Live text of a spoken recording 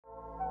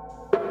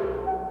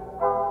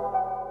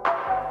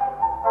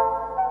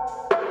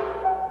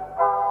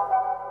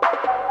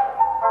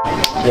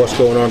What's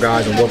going on,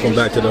 guys, and welcome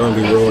back to the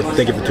Hungry World.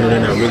 Thank you for tuning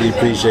in. I really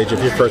appreciate you.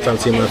 If your first time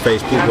seeing my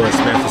face, please go and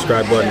smash the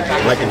subscribe button.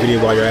 Like the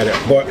video while you're at it.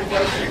 But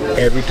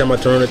every time I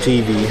turn on the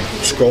TV,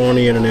 scroll on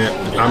the internet,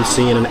 I'm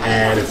seeing an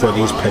ad for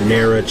these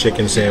Panera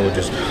chicken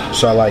sandwiches.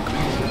 So I like,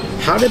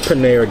 how did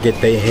Panera get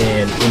their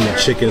hand in the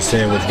chicken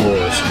sandwich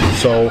wars?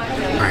 So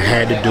I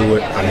had to do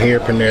it. I'm here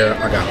at Panera.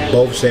 I got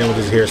both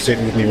sandwiches here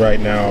sitting with me right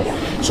now.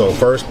 So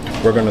first,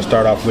 we're going to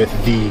start off with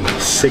the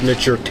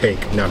signature take.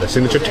 Now, the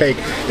signature take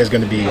is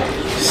going to be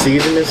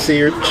seasoned and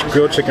seared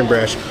grilled chicken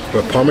breast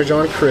with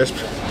Parmesan crisp,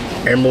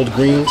 emerald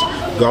greens,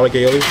 garlic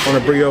aioli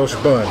on a brioche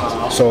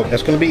bun. So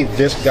that's going to be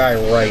this guy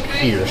right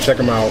here. Check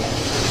him out.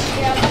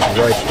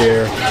 Right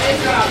there.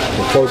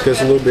 We'll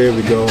focus a little bit.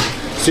 Here we go.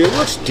 See, it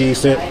looks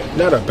decent.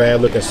 Not a bad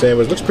looking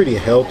sandwich. Looks pretty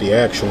healthy,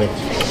 actually.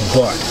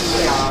 But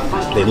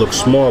they look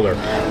smaller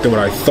than what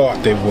I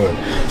thought they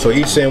would. So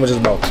each sandwich is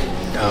about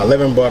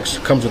 11 bucks.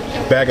 Comes with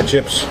a bag of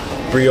chips,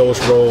 brioche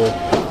roll,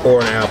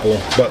 or an apple.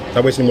 But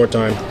not wasting more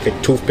time. Take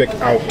toothpick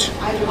out.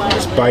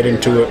 Let's bite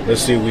into it.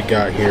 Let's see what we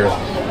got here.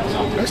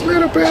 It's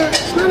not a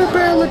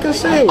bad looking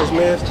sandwich,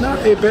 man. It's not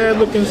a bad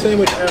looking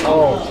sandwich at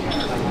all.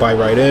 Bite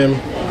right in.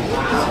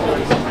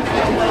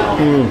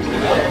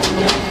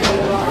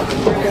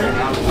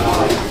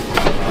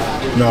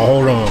 Now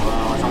hold on.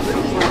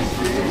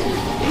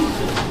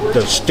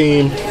 The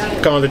steam,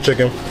 kind of the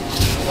chicken.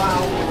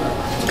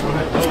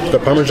 The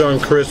Parmesan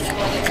crisp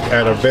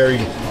at a very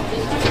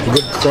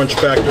good crunch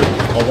factor,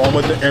 along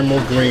with the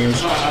emerald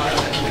greens.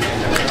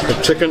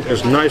 The chicken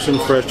is nice and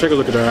fresh. Take a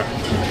look at that.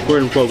 Go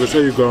ahead and focus.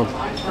 There you go.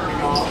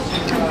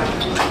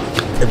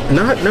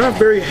 Not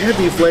very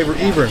heavy flavor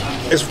either.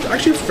 It's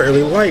actually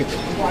fairly light.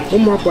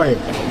 One more bite.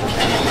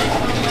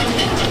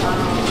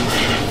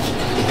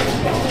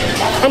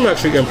 I'm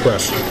actually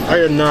impressed. I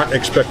did not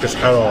expect this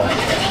at all.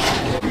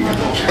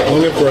 I'm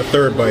looking for a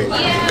third bite.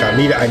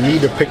 I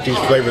need to pick these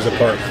flavors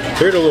apart.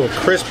 They're a little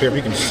crisp here. If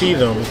you can see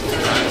them,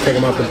 take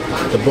them out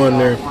the bun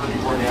there.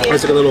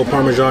 Let's take a little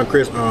Parmesan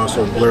crisp. Oh,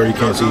 so blurry you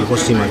can't see. You want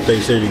to see my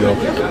face? There you go.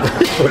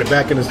 Put it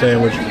back in the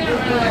sandwich.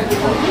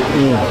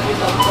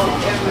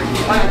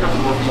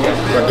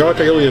 The garlic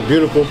aioli is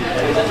beautiful.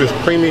 It's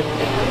creamy,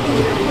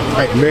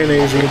 like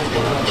mayonnaise-y.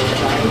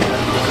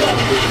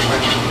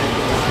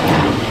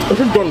 This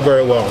is done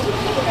very well.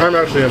 I'm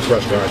actually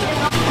impressed, guys.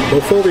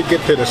 Before we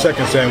get to the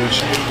second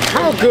sandwich,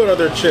 how good are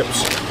their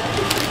chips?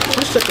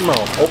 Let's check them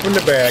out. Open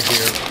the bag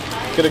here.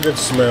 Get a good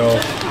smell.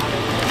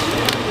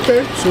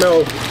 Okay,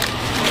 smell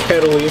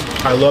Kettle-y.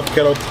 I love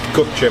Kettle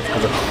cooked chips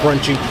because they're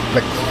crunchy,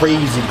 like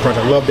crazy crunch.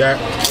 I love that.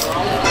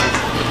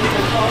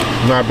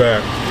 Not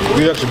bad.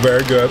 These are actually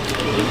very good.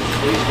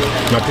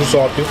 Not too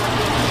salty.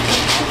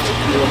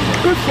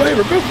 Good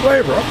flavor, good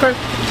flavor. Okay.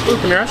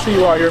 Listen, I see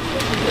you out here.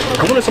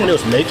 I wonder if somebody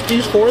else makes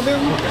these for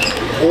them,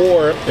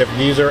 or if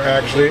these are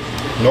actually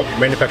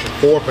manufactured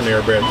for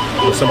Panera Bread,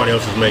 or somebody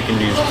else is making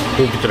these.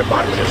 We'll get to the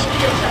bottom of this.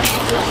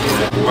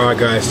 Alright,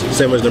 guys,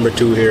 sandwich number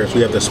 2 here. So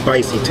we have the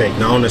spicy take.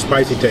 Now on the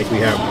spicy take, we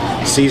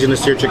have seasoned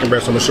and seared chicken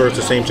breast. I'm sure it's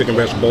the same chicken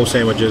breast for both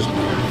sandwiches.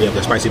 We have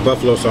the spicy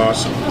buffalo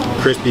sauce,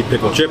 crispy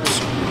pickled chips,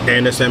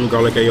 and the salmon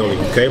garlic aioli.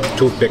 Okay,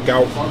 toothpick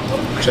out.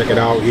 Check it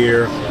out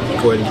here.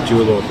 Go ahead and do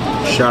a little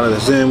shot of the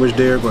sandwich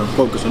there. Go ahead and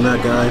focus on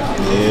that guy.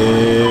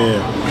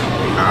 Yeah.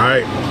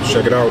 Alright,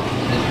 check it out.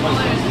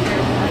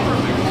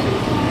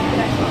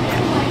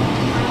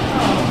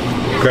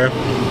 Okay.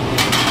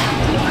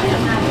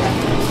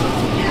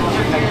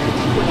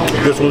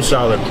 This one's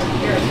solid.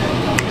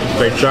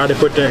 They tried to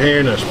put their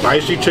hand in a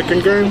spicy chicken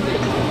game.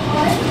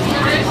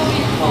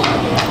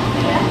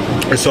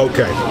 It's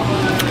okay.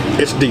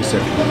 It's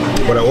decent.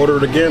 Would I order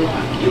it again?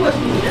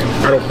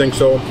 I don't think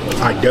so.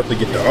 I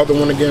definitely get the other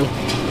one again.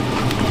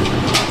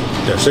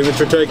 That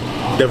signature take,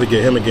 definitely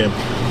get him again.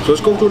 So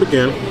let's go through it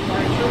again.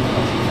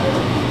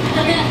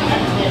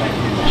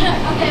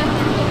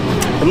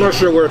 I'm not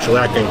sure where it's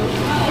lacking.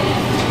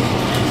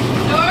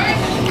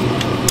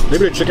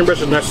 Maybe the chicken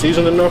breast is not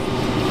seasoned enough.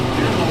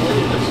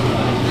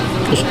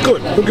 It's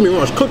good. Don't get me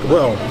wrong, it's cooked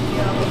well.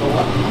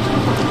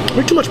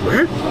 Way too much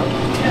bread?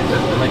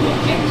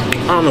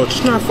 I don't know, it's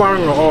just not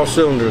firing on all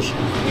cylinders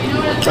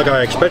like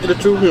I expected it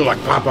to, you know, like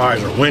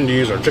Popeyes or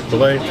Wendy's or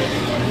Chick-fil-A.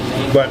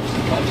 But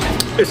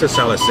it's a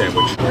solid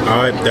sandwich.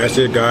 Alright, that's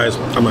it, guys.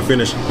 I'm gonna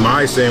finish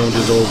my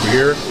sandwiches over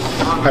here.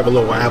 I have a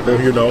little apple,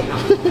 you know.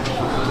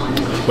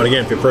 But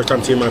again, if you're first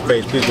time seeing my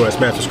face, please go ahead and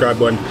smash the subscribe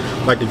button.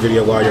 Like the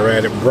video while you're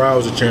at it.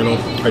 Browse the channel.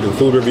 I do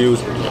food reviews,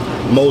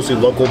 mostly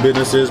local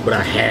businesses, but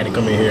I had to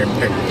come in here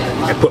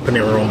and put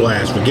Panera on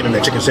blast for getting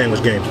that chicken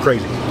sandwich game. It's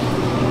crazy.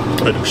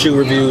 I do shoe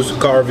reviews,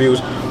 car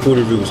reviews, food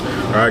reviews.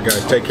 Alright,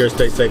 guys, take care,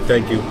 stay safe.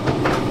 Thank you.